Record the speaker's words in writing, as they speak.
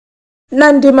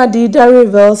Nandi Madida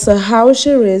reveals how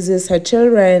she raises her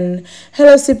children.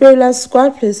 Hello Sipela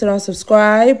Squad, please don't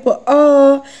subscribe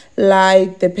or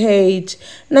like the page.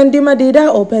 Nandi Madida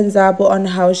opens up on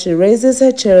how she raises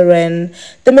her children.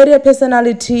 The media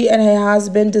personality and her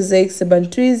husband Zakes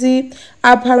Bantwizi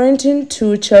are parenting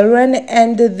two children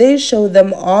and they show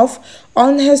them off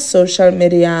on her social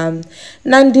media.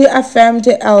 Nandi affirmed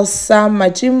Elsa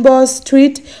Majimbo's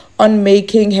tweet on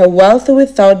making her wealth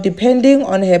without depending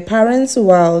on her parents'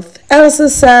 wealth. Elsa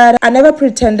said, "I never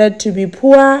pretended to be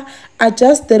poor. I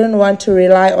just didn't want to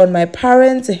rely on my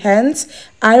parents, hence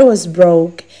I was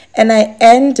broke and I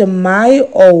earned my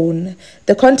own."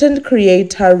 The content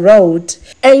creator wrote.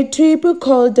 A tweet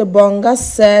called Bonga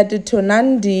said to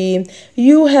Nandi,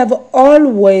 "You have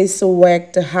always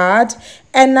worked hard."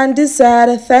 And Nandi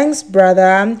said, "Thanks,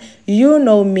 brother. You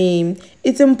know me.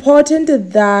 It's important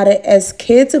that as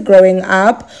kids growing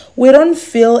up, we don't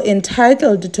feel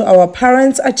entitled to our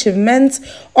parents' achievements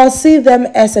or see them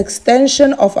as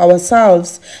extension of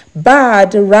ourselves,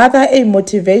 but rather a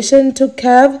motivation to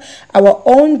carve our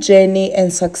own journey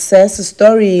and success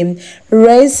story,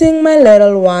 raising my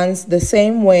little ones the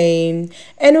same way."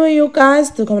 Anyway, you guys,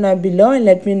 do comment down below and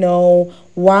let me know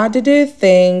what did you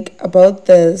think about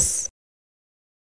this.